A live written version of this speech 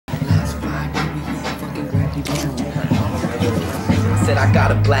said I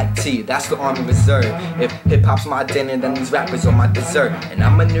got a black tee, that's the Army Reserve. If hip-hop's my dinner, then these rappers are my dessert. And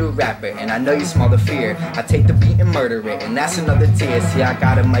I'm a new rapper, and I know you smell the fear. I take the beat and murder it, and that's another tear. See, I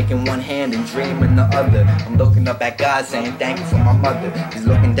got a mic in one hand and dream in the other. I'm looking up at God saying thank you for my mother. He's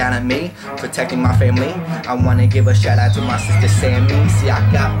looking down at me, protecting my family. I wanna give a shout out to my sister Sammy. See, I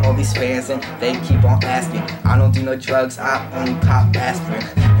got all these fans and they keep on asking. I don't do no drugs, I only pop aspirin.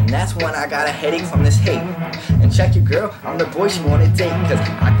 And that's when I got a headache from this hate. And check your girl, I'm the boy she wanna date. Cause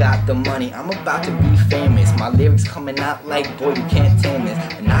I got the money, I'm about to be famous. My lyrics coming out like, boy, you can't tame this.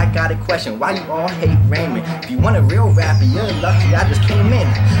 And I got a question, why you all hate Raymond? If you want a real rapper, you're lucky I just came in.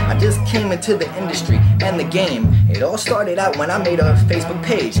 I just came into the industry and the game. It all started out when I made a Facebook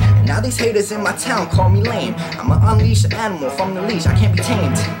page. And now these haters in my town call me lame. I'm an unleashed animal from the leash, I can't be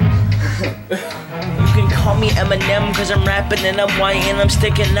tamed. You can call me Eminem cause I'm rapping and I'm white and I'm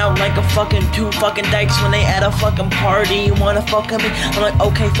sticking out like a fucking two fucking dykes when they at a fucking party. You wanna fuck with me? I'm like,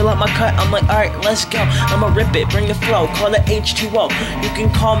 okay, fill up my cut. I'm like, alright, let's go. I'ma rip it, bring the flow, call it H2O. You can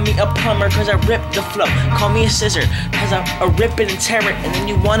call me a plumber cause I rip the flow. Call me a scissor cause I rip it and tear it. And then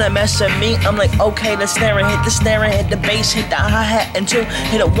you wanna mess with me? I'm like, okay, let's snare it. Hit the snare and hit the bass, hit the hi-hat and two.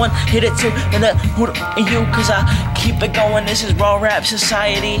 Hit it one, hit it two, and then who and you cause I keep it going. This is raw rap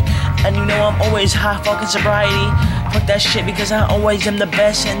society. And you know I'm always high fucking sobriety. Fuck that shit because I always am the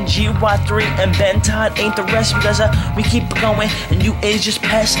best. And GY3 and Ben Todd ain't the rest because we keep it going and you is just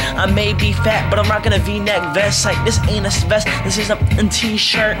pests. I may be fat but I'm rocking a V-neck vest. Like this ain't a vest, this is a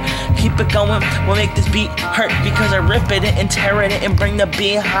t-shirt. Keep it going, we'll make this beat hurt because I rip it and tear it and bring the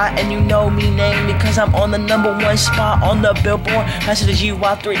beat hot. And you know me name because I'm on the #1 spot on the Billboard. Pass it to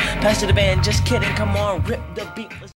GY3, pass it to the band, just kidding, come on, rip the beat.